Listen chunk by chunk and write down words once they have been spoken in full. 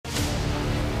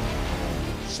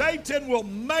Satan will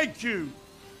make you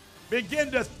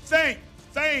begin to think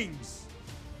things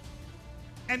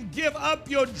and give up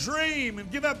your dream and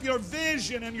give up your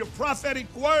vision and your prophetic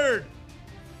word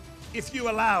if you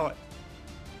allow it.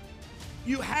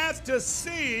 You have to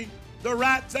see the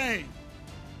right thing.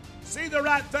 See the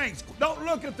right things. Don't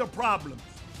look at the problems.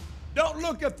 Don't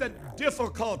look at the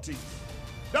difficulties.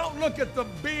 Don't look at the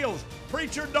bills.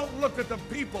 Preacher, don't look at the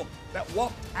people that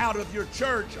walked out of your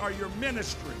church or your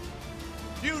ministry.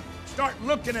 You start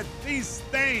looking at these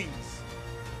things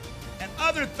and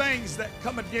other things that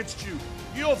come against you,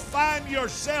 you'll find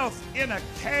yourself in a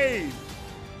cave.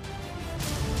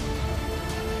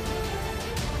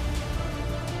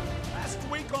 Last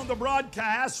week on the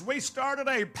broadcast, we started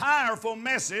a powerful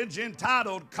message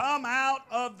entitled, Come Out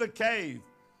of the Cave.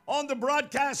 On the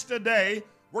broadcast today,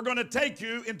 we're going to take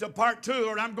you into part 2,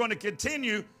 and I'm going to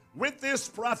continue with this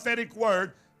prophetic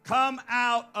word, Come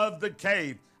Out of the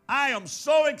Cave. I am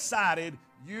so excited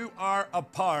you are a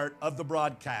part of the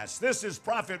broadcast. This is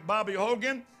Prophet Bobby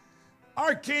Hogan.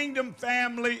 Our kingdom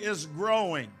family is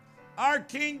growing. Our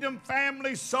kingdom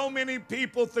family, so many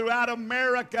people throughout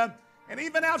America and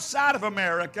even outside of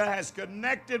America has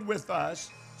connected with us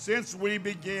since we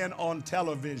began on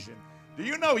television. Do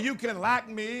you know you can like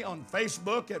me on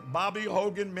Facebook at Bobby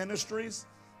Hogan Ministries?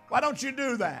 Why don't you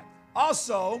do that?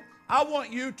 Also, I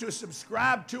want you to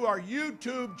subscribe to our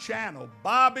YouTube channel,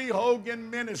 Bobby Hogan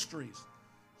Ministries.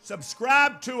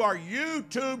 Subscribe to our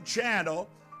YouTube channel.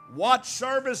 Watch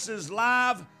services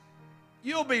live.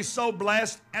 You'll be so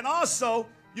blessed. And also,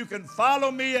 you can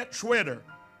follow me at Twitter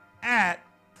at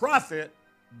Prophet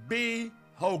B.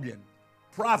 Hogan.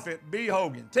 Prophet B.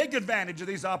 Hogan. Take advantage of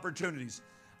these opportunities.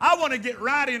 I want to get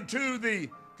right into the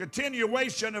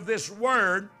continuation of this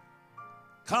word,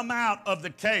 come out of the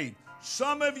cave.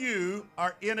 Some of you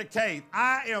are in a cave.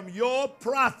 I am your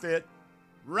prophet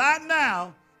right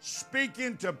now,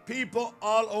 speaking to people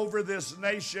all over this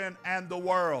nation and the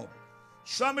world.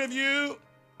 Some of you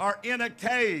are in a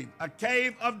cave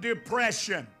of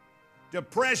depression.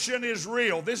 Depression is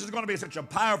real. This is going to be such a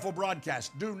powerful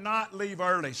broadcast. Do not leave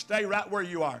early. Stay right where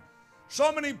you are.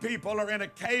 So many people are in a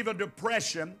cave of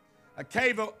depression, a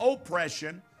cave of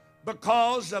oppression,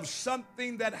 because of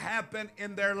something that happened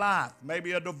in their life.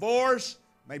 Maybe a divorce,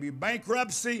 maybe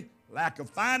bankruptcy, lack of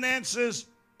finances,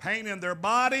 pain in their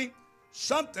body.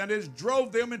 Something has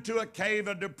drove them into a cave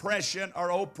of depression or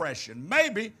oppression.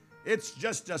 Maybe it's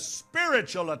just a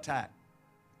spiritual attack.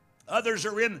 Others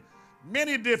are in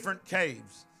many different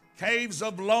caves. Caves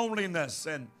of loneliness,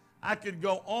 and I could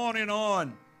go on and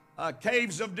on.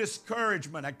 Caves of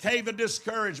discouragement, a cave of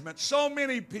discouragement. So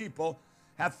many people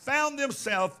have found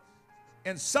themselves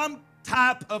in some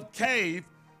type of cave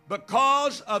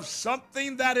because of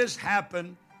something that has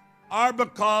happened or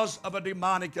because of a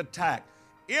demonic attack.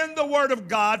 In the Word of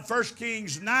God, 1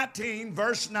 Kings 19,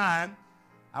 verse 9,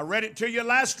 I read it to you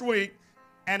last week,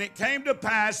 and it came to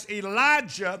pass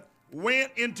Elijah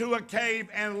went into a cave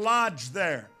and lodged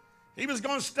there. He was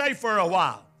going to stay for a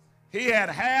while. He had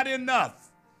had enough.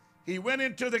 He went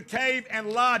into the cave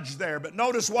and lodged there. But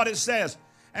notice what it says.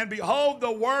 And behold,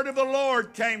 the word of the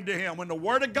Lord came to him. When the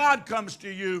word of God comes to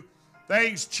you,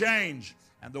 things change.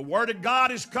 And the word of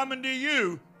God is coming to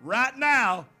you right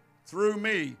now through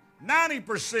me.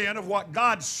 90% of what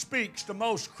God speaks to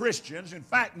most Christians, in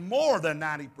fact, more than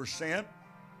 90%,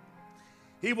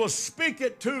 He will speak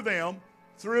it to them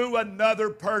through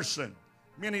another person.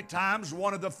 Many times,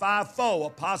 one of the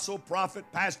fivefold, apostle, prophet,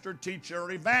 pastor, teacher,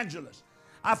 or evangelist.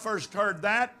 I first heard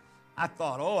that, I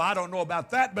thought, oh, I don't know about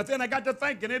that. But then I got to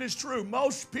thinking, it is true.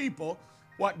 Most people,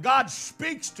 what God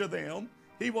speaks to them,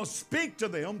 He will speak to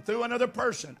them through another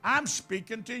person. I'm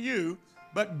speaking to you,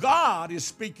 but God is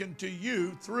speaking to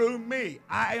you through me.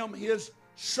 I am His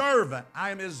servant. I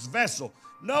am His vessel.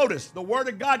 Notice, the Word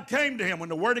of God came to him. When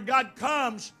the Word of God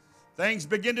comes, things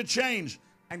begin to change.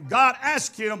 And God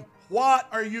asked him, what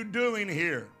are you doing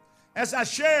here? As I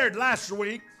shared last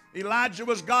week, Elijah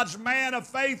was God's man of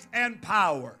faith and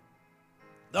power.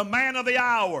 The man of the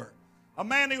hour. A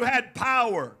man who had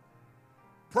power.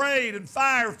 Prayed and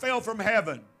fire fell from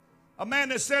heaven. A man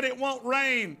that said it won't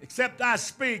rain except I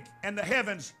speak and the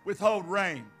heavens withhold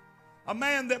rain. A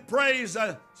man that prays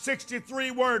a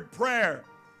 63-word prayer.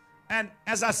 And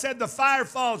as I said, the fire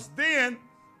falls. Then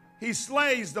he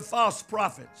slays the false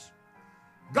prophets.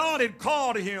 God had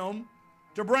called him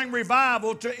to bring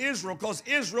revival to Israel because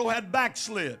Israel had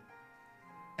backslid.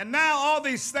 And now all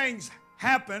these things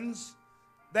happens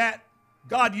that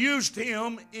God used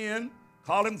him in,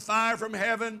 call him fire from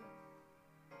heaven,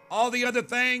 all the other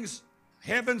things,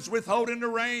 heavens withholding the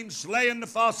rain, slaying the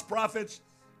false prophets.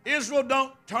 Israel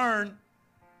don't turn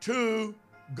to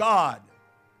God.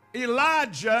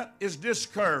 Elijah is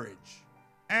discouraged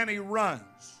and he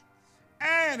runs.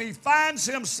 And he finds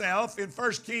himself in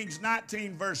 1 Kings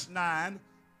 19 verse 9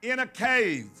 in a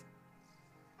cave.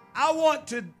 I want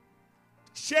to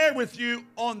share with you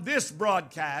on this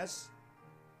broadcast.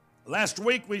 Last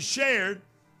week we shared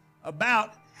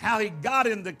about how he got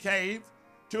in the cave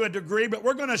to a degree, but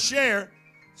we're going to share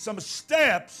some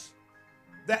steps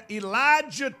that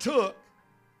Elijah took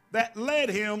that led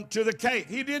him to the cave.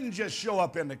 He didn't just show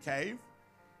up in the cave.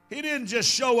 He didn't just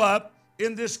show up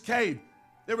in this cave.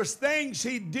 There was things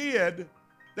he did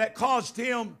that caused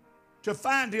him to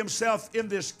find himself in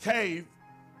this cave,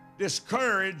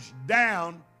 discouraged,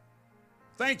 down,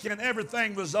 thinking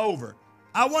everything was over.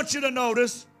 I want you to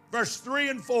notice verse 3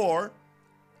 and 4.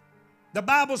 The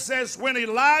Bible says, when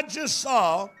Elijah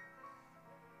saw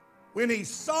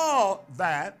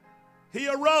that, he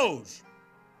arose,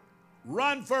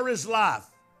 run for his life,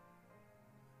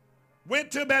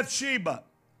 went to Bathsheba,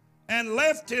 and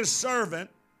left his servant,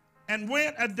 and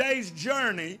went a day's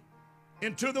journey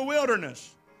into the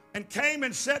wilderness, and came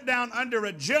and sat down under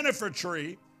a juniper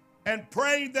tree, and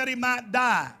prayed that he might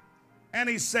die. And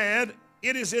he said,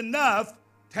 it is enough,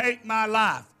 take my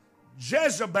life.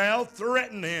 Jezebel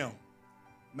threatened him.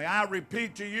 May I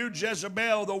repeat to you,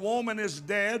 Jezebel, the woman, is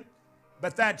dead,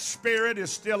 but that spirit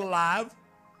is still alive.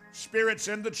 Spirits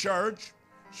in the church,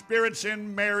 spirits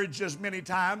in marriages many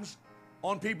times,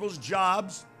 on people's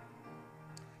jobs.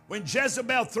 When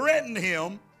Jezebel threatened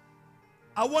him,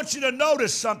 I want you to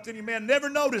notice something. You may have never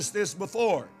noticed this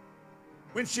before.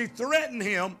 When she threatened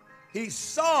him, he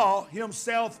saw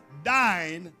himself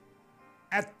dying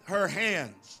at her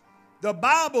hands. The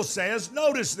Bible says,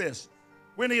 notice this,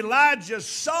 when Elijah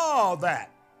saw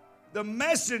that, the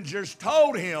messengers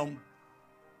told him,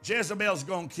 Jezebel's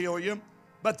going to kill you.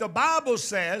 But the Bible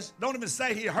says, don't even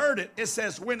say he heard it, it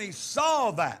says when he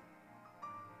saw that,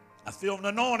 I feel an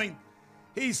anointing,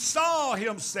 he saw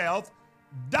himself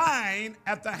dying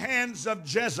at the hands of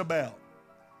Jezebel.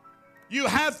 You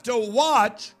have to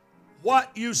watch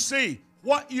what you see.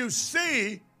 What you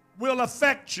see will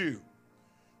affect you.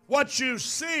 What you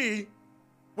see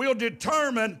will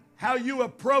determine how you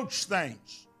approach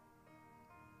things.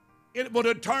 It will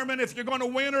determine if you're going to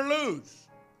win or lose.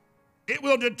 It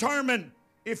will determine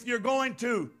if you're going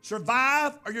to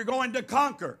survive or you're going to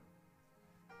conquer.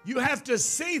 You have to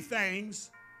see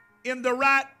things in the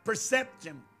right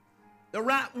perception, the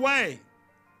right way.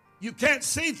 You can't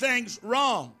see things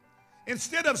wrong.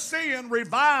 Instead of seeing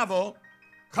revival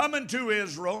coming to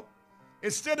Israel,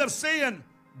 instead of seeing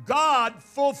God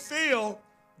fulfill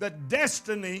the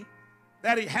destiny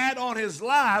that he had on his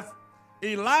life,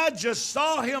 Elijah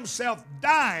saw himself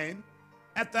dying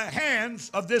at the hands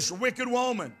of this wicked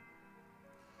woman.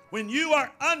 When you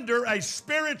are under a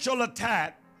spiritual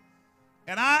attack,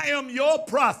 and I am your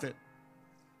prophet,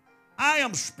 I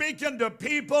am speaking to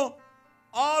people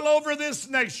all over this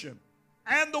nation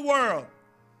and the world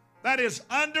that is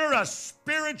under a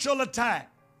spiritual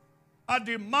attack, a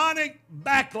demonic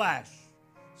backlash,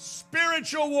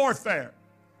 spiritual warfare.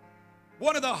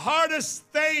 One of the hardest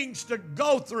things to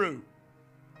go through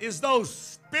is those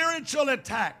spiritual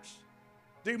attacks,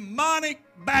 demonic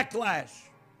backlash,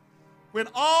 when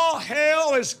all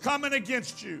hell is coming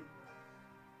against you.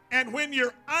 And when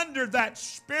you're under that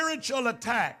spiritual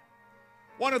attack,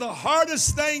 one of the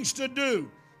hardest things to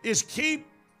do is keep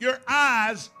your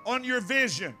eyes on your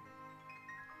vision.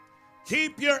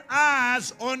 Keep your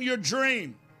eyes on your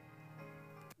dream.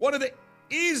 One of the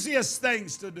easiest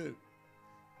things to do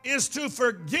is to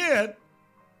forget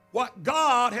what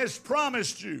God has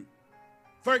promised you.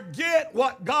 Forget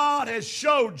what God has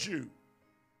showed you.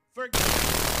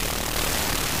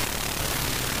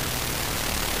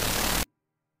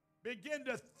 Begin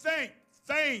to think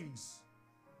things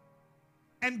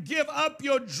and give up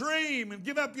your dream and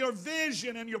give up your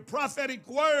vision and your prophetic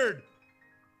word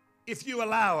if you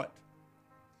allow it.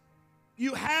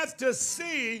 You have to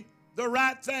see the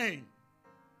right thing.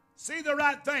 See the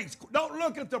right things. Don't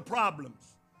look at the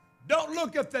problems. Don't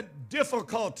look at the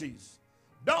difficulties.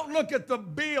 Don't look at the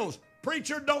bills.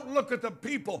 Preacher, don't look at the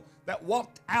people that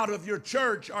walked out of your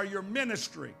church or your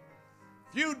ministry.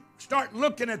 If you start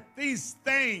looking at these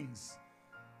things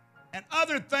and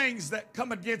other things that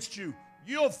come against you,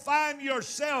 you'll find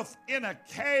yourself in a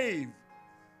cave.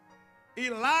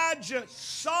 Elijah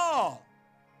saw.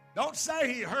 Don't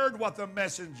say he heard what the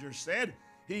messenger said.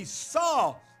 He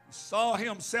saw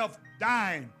himself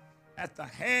dying at the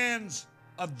hands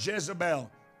of Jezebel,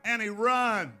 and he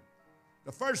ran.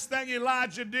 The first thing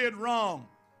Elijah did wrong,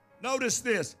 notice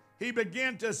this, he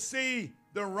began to see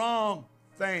the wrong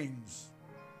things.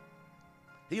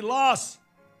 He lost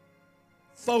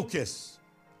focus.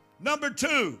 Number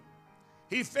two,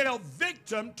 he fell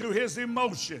victim to his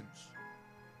emotions.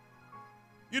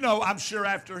 You know, I'm sure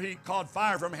after he called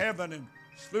fire from heaven and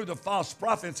slew the false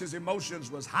prophets, his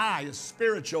emotions was high. His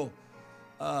spiritual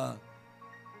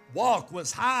walk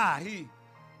was high. He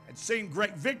had seen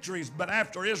great victories, but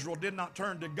after Israel did not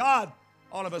turn to God,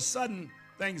 all of a sudden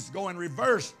things go in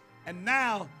reverse, and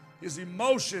now his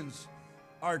emotions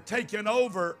are taken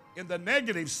over in the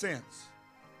negative sense.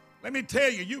 Let me tell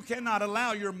you, you cannot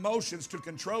allow your emotions to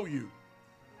control you.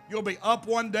 You'll be up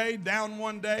one day, down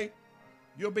one day.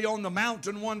 You'll be on the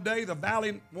mountain one day, the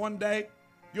valley one day.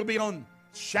 You'll be on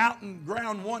shouting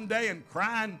ground one day and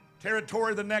crying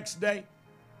territory the next day.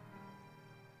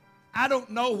 I don't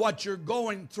know what you're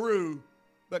going through,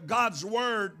 but God's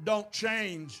word don't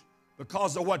change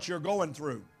because of what you're going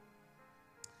through.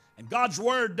 And God's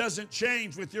word doesn't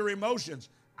change with your emotions.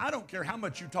 I don't care how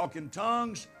much you talk in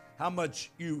tongues, how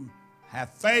much you have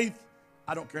faith.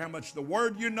 I don't care how much the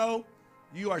word you know.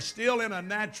 You are still in a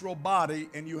natural body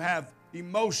and you have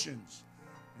emotions.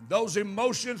 And those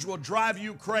emotions will drive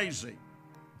you crazy.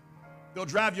 They'll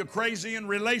drive you crazy in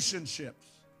relationships.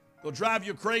 They'll drive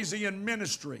you crazy in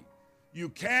ministry. You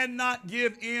cannot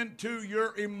give in to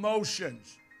your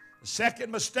emotions. The second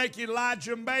mistake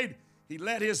Elijah made, he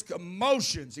let his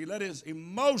emotions,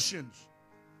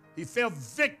 he fell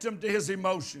victim to his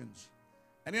emotions.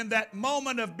 And in that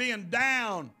moment of being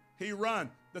down, he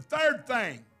run. The third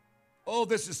thing, oh,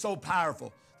 this is so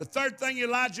powerful. The third thing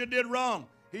Elijah did wrong,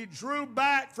 he drew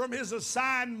back from his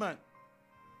assignment.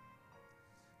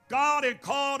 God had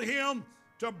called him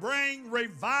to bring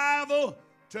revival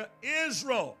to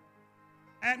Israel.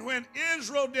 And when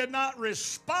Israel did not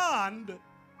respond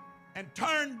and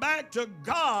turn back to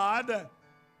God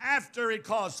after he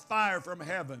caused fire from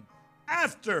heaven,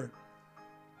 after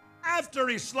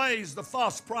he slays the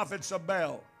false prophets of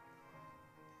Baal,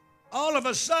 all of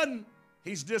a sudden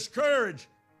he's discouraged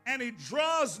and he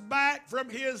draws back from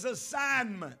his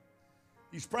assignment.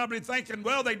 He's probably thinking,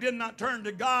 well, they did not turn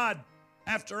to God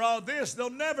after all this. They'll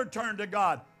never turn to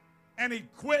God. And he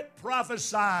quit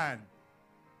prophesying.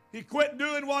 He quit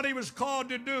doing what he was called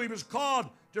to do. He was called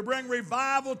to bring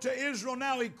revival to Israel.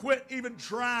 Now he quit even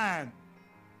trying.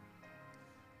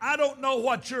 I don't know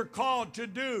what you're called to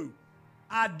do.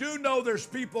 I do know there's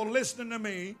people listening to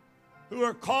me who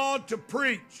are called to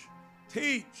preach,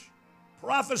 teach,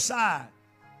 prophesy,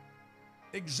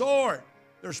 exhort.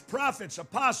 There's prophets,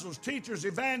 apostles, teachers,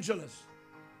 evangelists.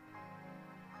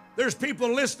 There's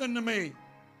people listening to me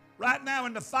right now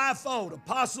in the fivefold,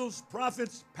 apostles,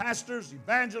 prophets, pastors,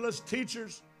 evangelists,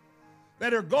 teachers,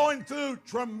 that are going through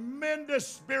tremendous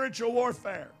spiritual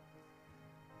warfare.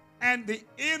 And the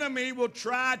enemy will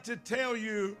try to tell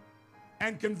you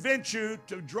and convince you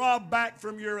to draw back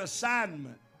from your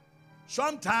assignment.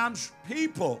 Sometimes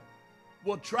people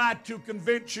will try to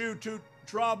convince you to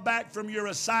draw back from your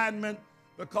assignment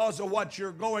because of what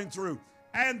you're going through.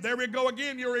 And there we go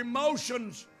again, your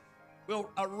emotions will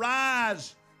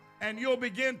arise and you'll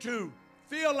begin to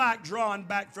feel like drawing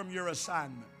back from your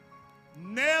assignment.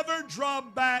 Never draw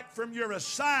back from your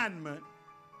assignment,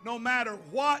 no matter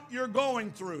what you're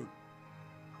going through.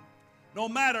 No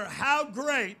matter how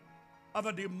great of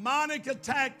a demonic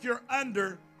attack you're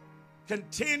under,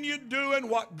 continue doing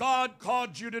what God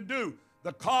called you to do.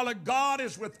 The call of God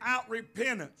is without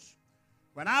repentance.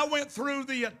 When I went through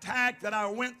the attack that I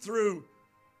went through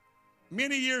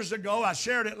many years ago, I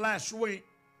shared it last week,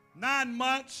 9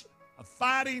 months of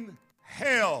fighting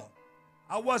hell.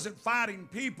 I wasn't fighting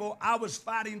people, I was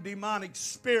fighting demonic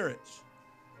spirits.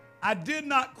 I did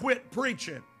not quit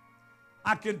preaching.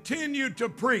 I continued to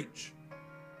preach.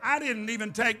 I didn't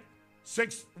even take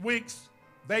 6 weeks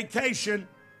vacation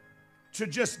to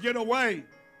just get away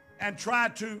and try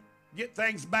to get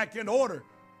things back in order.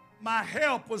 My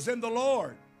help was in the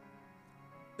Lord.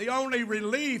 The only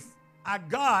relief I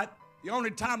got, the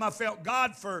only time I felt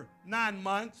God for 9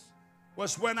 months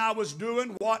was when I was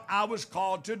doing what I was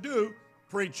called to do,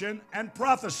 preaching and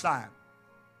prophesying.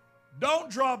 Don't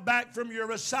draw back from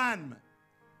your assignment.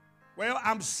 Well,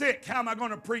 I'm sick. How am I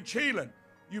going to preach healing?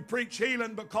 You preach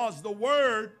healing because the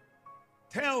Word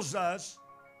tells us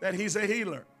that He's a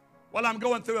healer. Well, I'm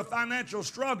going through a financial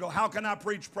struggle. How can I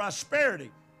preach prosperity?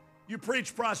 You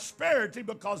preach prosperity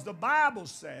because the Bible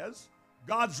says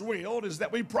God's will is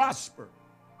that we prosper.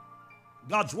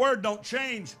 God's Word don't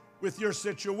change with your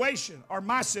situation or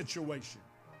my situation.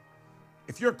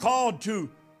 If you're called to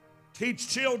teach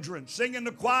children, sing in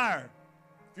the choir,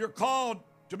 if you're called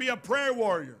to be a prayer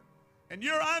warrior, and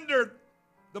you're under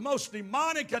the most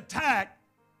demonic attack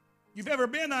you've ever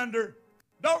been under,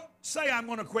 don't say, I'm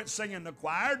going to quit singing the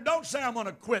choir. Don't say, I'm going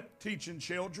to quit teaching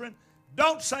children.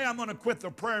 Don't say, I'm going to quit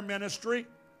the prayer ministry.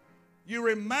 You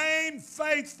remain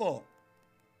faithful.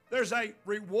 There's a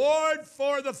reward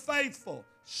for the faithful.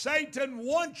 Satan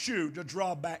wants you to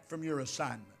draw back from your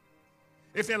assignment.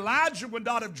 If Elijah would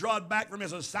not have drawn back from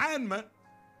his assignment,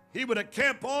 he would have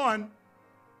kept on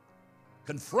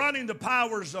confronting the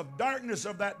powers of darkness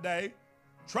of that day,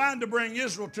 trying to bring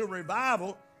Israel to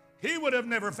revival. He would have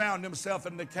never found himself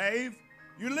in the cave.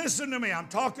 You listen to me. I'm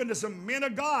talking to some men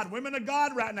of God, women of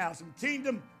God right now, some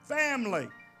kingdom family.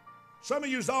 Some of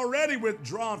you's already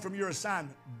withdrawn from your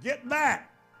assignment. Get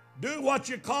back. Do what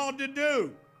you're called to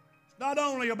do. It's not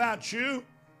only about you.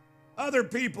 Other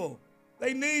people,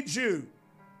 they need you.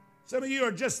 Some of you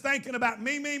are just thinking about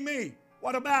me, me, me.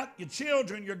 What about your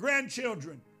children, your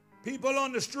grandchildren, people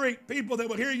on the street, people that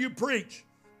will hear you preach,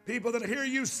 people that hear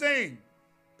you sing,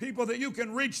 people that you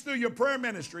can reach through your prayer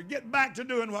ministry? Get back to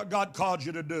doing what God called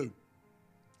you to do.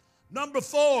 Number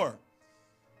 4,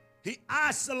 he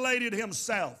isolated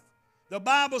himself. The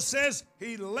Bible says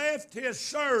he left his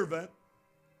servant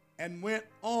and went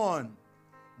on.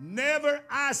 Never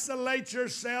isolate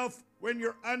yourself when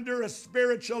you're under a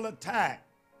spiritual attack.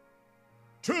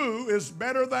 2 is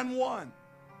better than 1.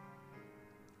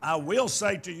 I will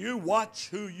say to you, watch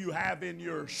who you have in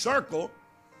your circle,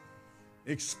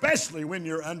 especially when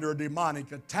you're under a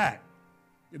demonic attack.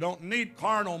 You don't need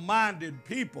carnal-minded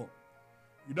people.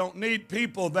 You don't need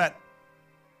people that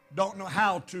don't know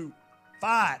how to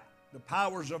fight the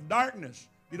powers of darkness.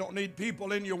 You don't need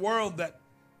people in your world that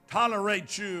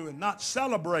tolerate you and not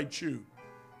celebrate you.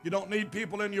 You don't need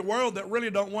people in your world that really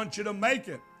don't want you to make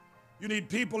it. You need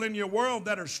people in your world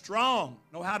that are strong,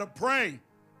 know how to pray,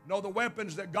 know the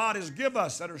weapons that God has given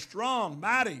us that are strong,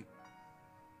 mighty.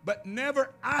 But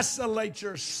never isolate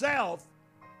yourself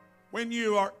when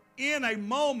you are in a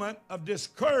moment of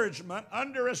discouragement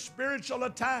under a spiritual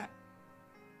attack.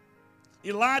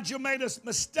 Elijah made a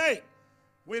mistake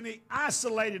when he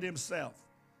isolated himself.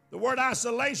 The word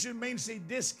isolation means he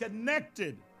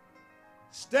disconnected.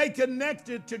 Stay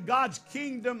connected to God's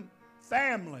kingdom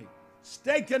family.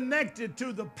 Stay connected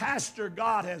to the pastor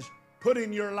God has put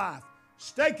in your life.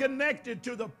 Stay connected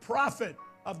to the prophet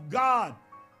of God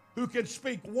who can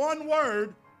speak one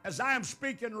word as I am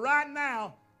speaking right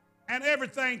now, and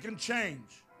everything can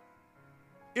change.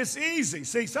 It's easy.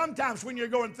 See, sometimes when you're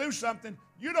going through something,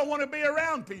 you don't want to be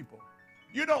around people.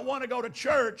 You don't want to go to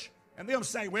church and they'll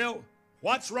say, well,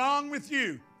 what's wrong with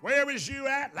you? Where was you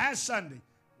at last Sunday?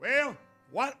 Well,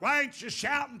 why ain't you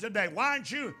shouting today? Why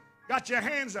ain't you got your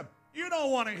hands up? You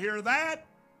don't want to hear that.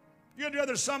 You'd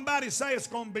rather somebody say it's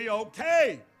going to be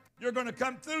okay. You're going to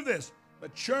come through this.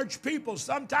 But church people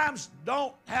sometimes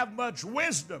don't have much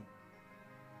wisdom.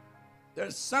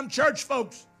 There's some church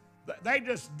folks, they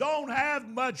just don't have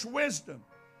much wisdom.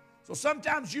 So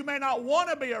sometimes you may not want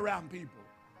to be around people,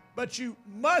 but you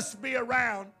must be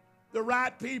around the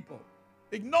right people.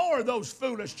 Ignore those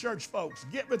foolish church folks.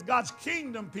 Get with God's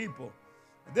kingdom people.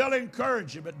 They'll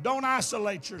encourage you, but don't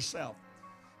isolate yourself.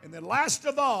 And then last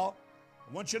of all,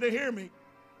 I want you to hear me.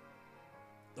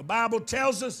 The Bible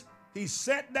tells us he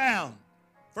sat down.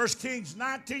 1 Kings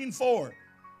 19:4.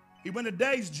 He went a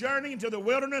day's journey into the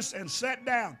wilderness and sat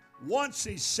down. Once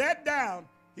he sat down,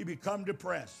 he became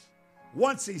depressed.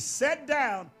 Once he sat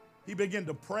down, he began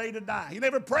to pray to die. He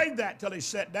never prayed that till he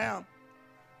sat down.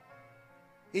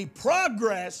 He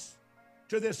progressed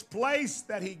to this place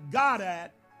that he got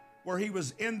at where he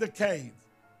was in the cave.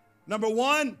 Number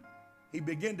 1, he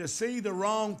began to see the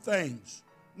wrong things.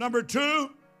 Number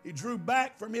 2, he drew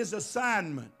back from his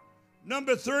assignment.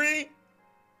 Number 3,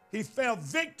 he fell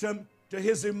victim to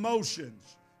his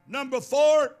emotions. Number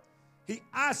 4, he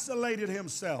isolated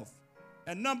himself.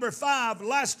 And number 5,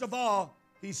 last of all,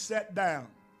 he sat down.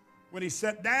 When he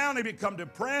sat down, he became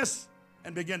depressed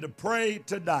and began to pray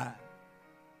to die.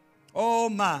 Oh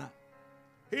my.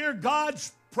 Here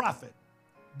God's prophet,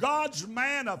 God's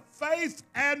man of faith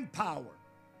and power,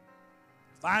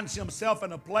 finds himself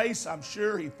in a place I'm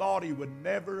sure he thought he would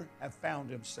never have found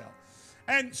himself.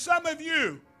 And some of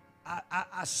you,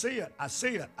 I see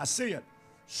it.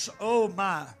 So, oh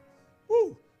my.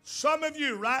 Woo. Some of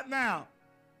you right now,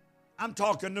 I'm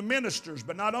talking to ministers,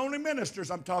 but not only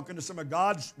ministers, I'm talking to some of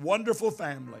God's wonderful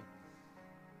family.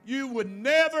 You would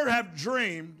never have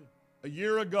dreamed a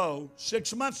year ago,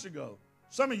 6 months ago,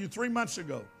 some of you 3 months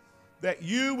ago, that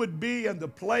you would be in the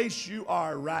place you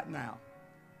are right now.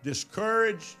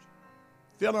 Discouraged,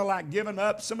 feeling like giving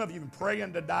up, some of you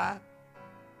praying to die.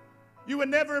 You would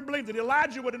never have believed it.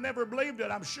 Elijah would have never believed it,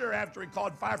 I'm sure, after he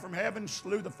called fire from heaven,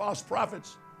 slew the false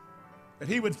prophets, that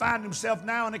he would find himself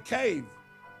now in a cave,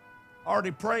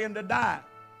 already praying to die.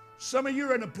 Some of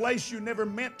you are in a place you never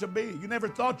meant to be. You never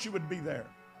thought you would be there.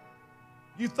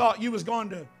 You thought you was going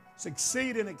to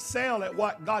succeed and excel at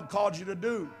what God called you to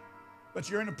do. But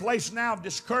you're in a place now of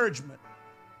discouragement,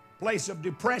 place of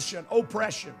depression,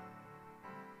 oppression,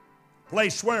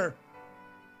 place where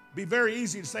it'd be very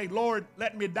easy to say, Lord,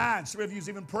 let me die. And some of you's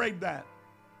even prayed that.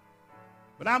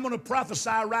 But I'm going to prophesy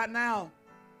right now.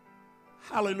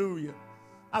 Hallelujah.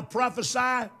 I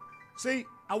prophesy. See,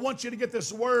 I want you to get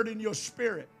this word in your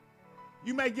spirit.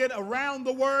 You may get around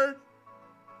the word,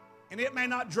 and it may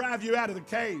not drive you out of the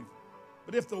cave.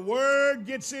 But if the word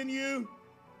gets in you,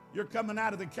 you're coming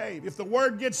out of the cave. If the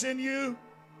word gets in you,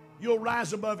 you'll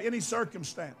rise above any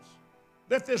circumstance.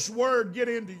 Let this word get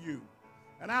into you.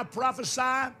 And I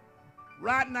prophesy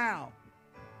right now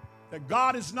that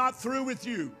God is not through with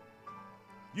you.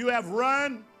 You have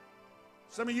run.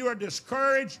 Some of you are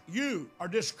discouraged. You are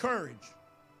discouraged.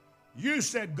 You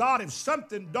said, God, if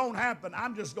something don't happen,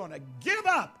 I'm just going to give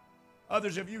up.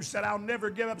 Others of you said, I'll never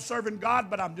give up serving God,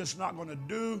 but I'm just not going to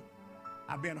do.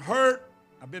 I've been hurt.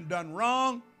 I've been done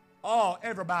wrong. Oh,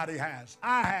 everybody has.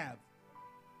 I have.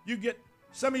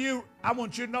 Some of you, I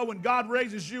want you to know when God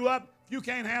raises you up, if you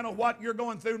can't handle what you're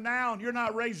going through now and you're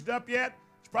not raised up yet,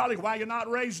 it's probably why you're not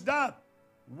raised up.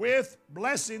 With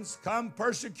blessings come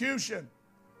persecution.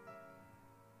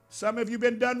 Some of you have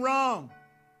been done wrong.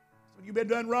 You've been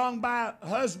done wrong by a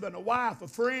husband, a wife, a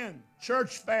friend,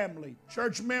 church family,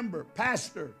 church member,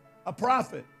 pastor, a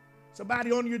prophet,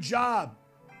 somebody on your job.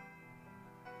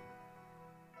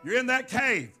 You're in that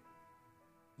cave.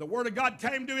 The Word of God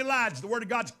came to Elijah. The Word of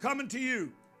God's coming to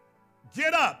you.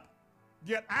 Get up.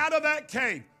 Get out of that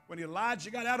cave. When Elijah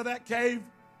got out of that cave,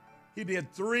 he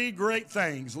did 3 great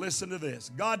things. Listen to this.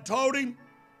 God told him,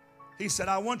 he said,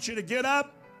 I want you to get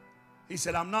up. He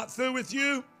said, I'm not through with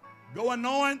you. Go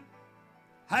anoint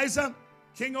Hazael,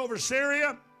 king over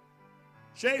Syria,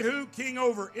 Jehu, king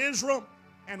over Israel,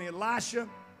 and Elisha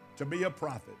to be a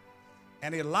prophet.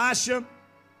 And Elisha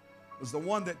was the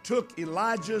one that took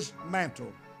Elijah's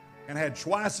mantle and had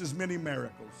twice as many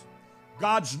miracles.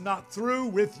 God's not through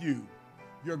with you.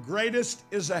 Your greatest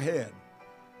is ahead,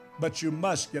 but you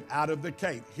must get out of the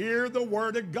cave. Hear the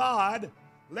word of God.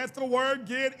 Let the word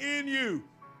get in you.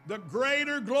 The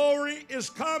greater glory is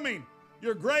coming.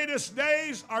 Your greatest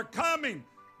days are coming.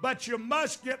 But you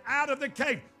must get out of the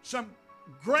cave. Some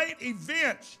great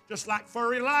events, just like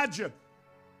for Elijah,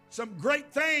 some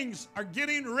great things are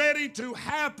getting ready to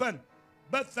happen,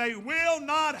 but they will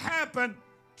not happen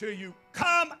till you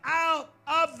come out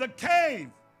of the cave.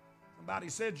 Somebody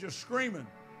said you're screaming.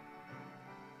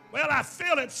 Well, I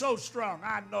feel it so strong.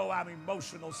 I know I'm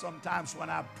emotional sometimes when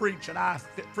I preach, and I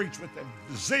preach with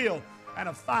a zeal and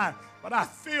a fire, but I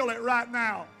feel it right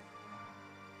now.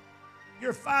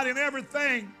 You're fighting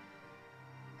everything.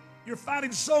 You're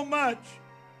fighting so much.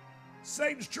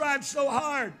 Satan's trying so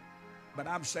hard. But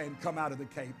I'm saying come out of the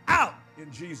cave. Out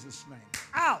in Jesus' name.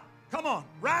 Out. Come on.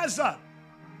 Rise up.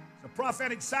 It's a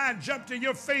prophetic sign. Jump to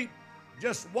your feet.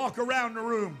 Just walk around the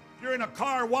room. If you're in a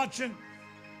car watching,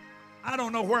 I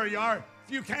don't know where you are.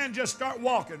 If you can, just start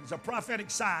walking. It's a prophetic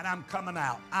sign. I'm coming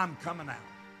out. I'm coming out.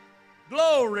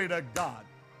 Glory to God.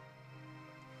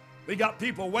 We got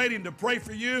people waiting to pray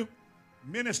for you,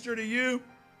 minister to you.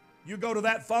 You go to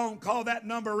that phone, call that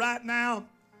number right now.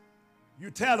 You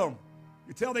tell them.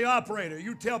 You tell the operator.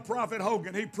 You tell Prophet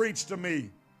Hogan, he preached to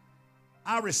me.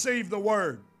 I received the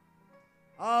word.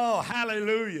 Oh,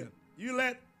 hallelujah. You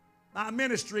let my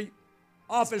ministry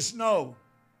office know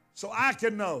so I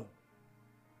can know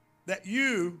that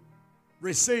you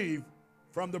receive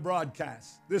from the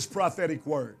broadcast this prophetic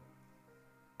word.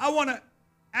 I want to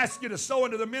ask you to sow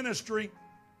into the ministry.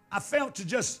 I felt to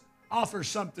just offer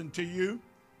something to you.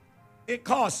 It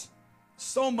costs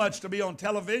so much to be on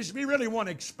television. We really want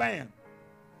to expand.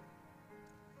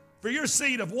 For your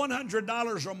seed of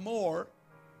 $100 or more,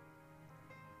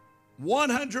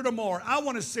 100 or more, I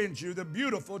want to send you the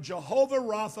beautiful Jehovah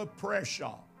Rapha prayer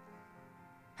shawl.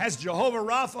 Has Jehovah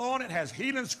Rapha on it, has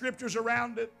healing scriptures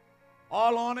around it,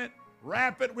 all on it.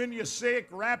 Wrap it when you're sick,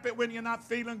 wrap it when you're not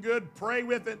feeling good, pray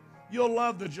with it. You'll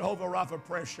love the Jehovah Rapha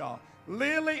prayer shawl.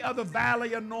 Lily of the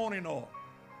Valley anointing oil.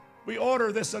 We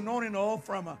order this anointing oil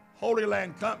from a Holy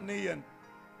Land company, and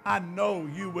I know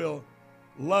you will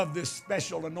love this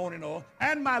special anointing oil.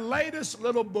 And my latest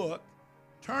little book,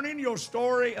 Turning Your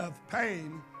Story of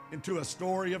Pain into a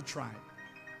Story of Triumph.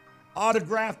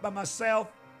 Autographed by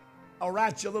myself. I'll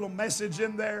write you a little message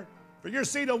in there. For your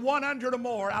seed of 100 or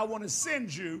more, I want to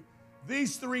send you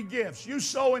these 3 gifts. You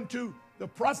sow into the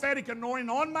prophetic anointing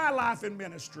on my life and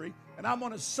ministry, and I'm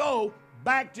going to sow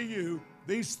back to you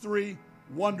these 3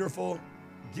 wonderful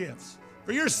gifts.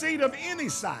 For your seed of any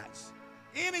size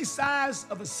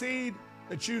of a seed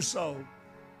that you sow,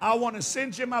 I want to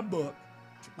send you my book,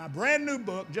 My brand new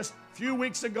book, just a few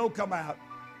weeks ago, come out,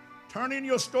 turning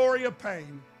your story of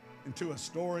pain into a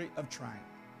story of triumph.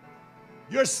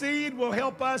 Your seed will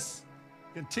help us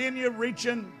continue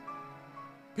reaching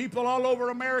people all over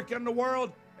America and the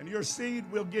world, and your seed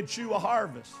will get you a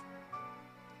harvest.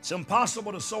 It's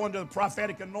impossible to sow into the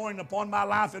prophetic anointing upon my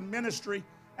life and ministry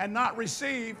and not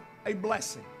receive a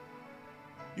blessing.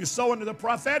 You sow into the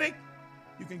prophetic,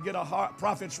 you can get a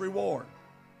prophet's reward.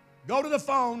 Go to the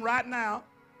phone right now.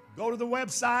 Go to the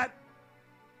website.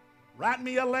 Write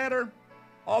me a letter.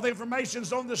 All the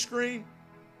information's on the screen.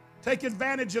 Take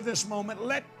advantage of this moment.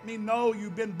 Let me know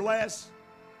you've been blessed.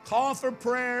 Call for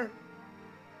prayer.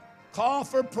 Call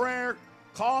for prayer.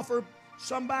 Call for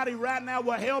somebody right now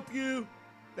will help you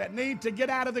that need to get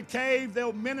out of the cave.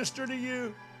 They'll minister to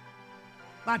you.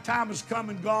 My time has come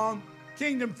and gone.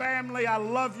 Kingdom family, I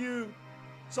love you.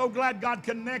 So glad God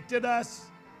connected us.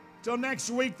 Till next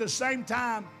week, the same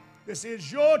time, this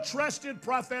is your trusted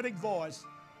prophetic voice.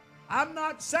 I'm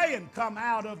not saying come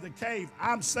out of the cave.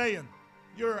 I'm saying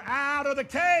you're out of the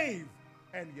cave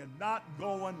and you're not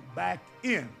going back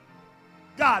in.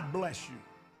 God bless you.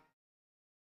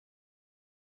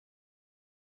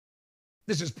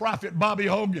 This is Prophet Bobby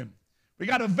Hogan. We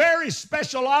got a very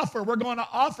special offer we're going to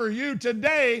offer you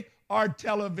today, our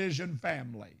television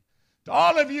family. To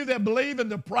all of you that believe in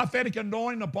the prophetic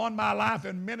anointing upon my life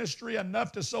and ministry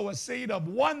enough to sow a seed of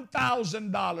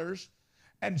 $1,000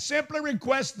 and simply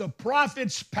request the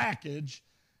prophet's package,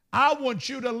 I want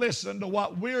you to listen to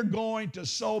what we're going to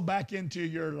sow back into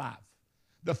your life.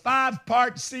 The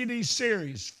 5-part CD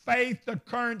series, Faith, the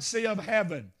Currency of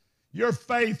Heaven. Your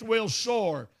faith will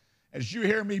soar as you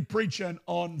hear me preaching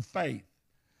on faith.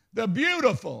 The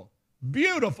beautiful,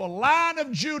 beautiful Lion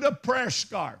of Judah prayer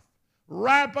scarf.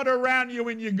 Wrap it around you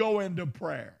when you go into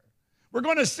prayer. We're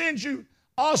going to send you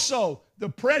also the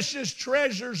precious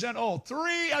treasures and oil,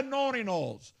 3 anointing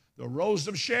oils, the rose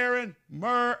of Sharon,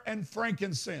 myrrh, and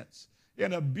frankincense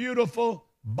in a beautiful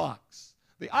box.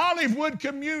 The olive wood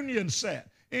communion set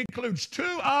includes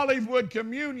 2 olive wood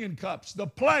communion cups, the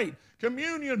plate,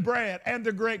 communion bread, and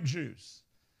the grape juice.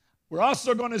 We're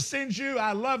also going to send you,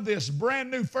 I love this,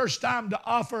 brand new first time to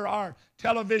offer our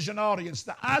television audience,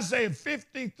 the Isaiah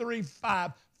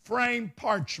 53:5 framed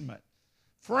parchment.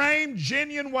 Framed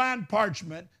genuine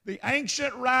parchment, the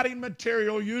ancient writing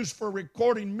material used for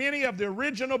recording many of the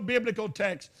original biblical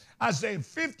texts, Isaiah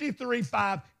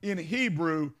 53:5 in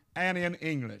Hebrew and in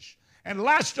English. And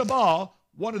last of all,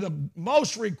 one of the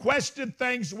most requested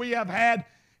things we have had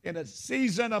in a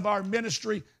season of our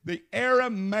ministry, the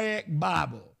Aramaic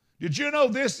Bible. Did you know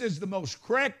this is the most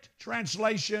correct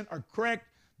translation or correct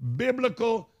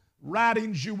biblical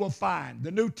writings you will find? The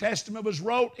New Testament was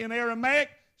wrote in Aramaic,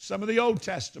 some of the Old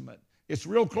Testament. It's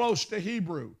real close to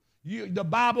Hebrew. The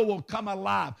Bible will come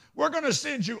alive. We're going to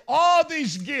send you all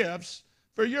these gifts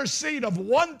for your seed of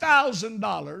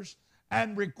 $1,000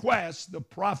 and request the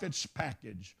prophet's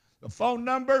package. The phone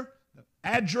number, the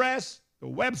address, the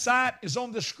website is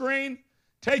on the screen.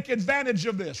 Take advantage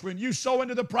of this. When you sow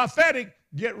into the prophetic,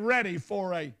 get ready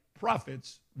for a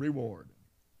prophet's reward.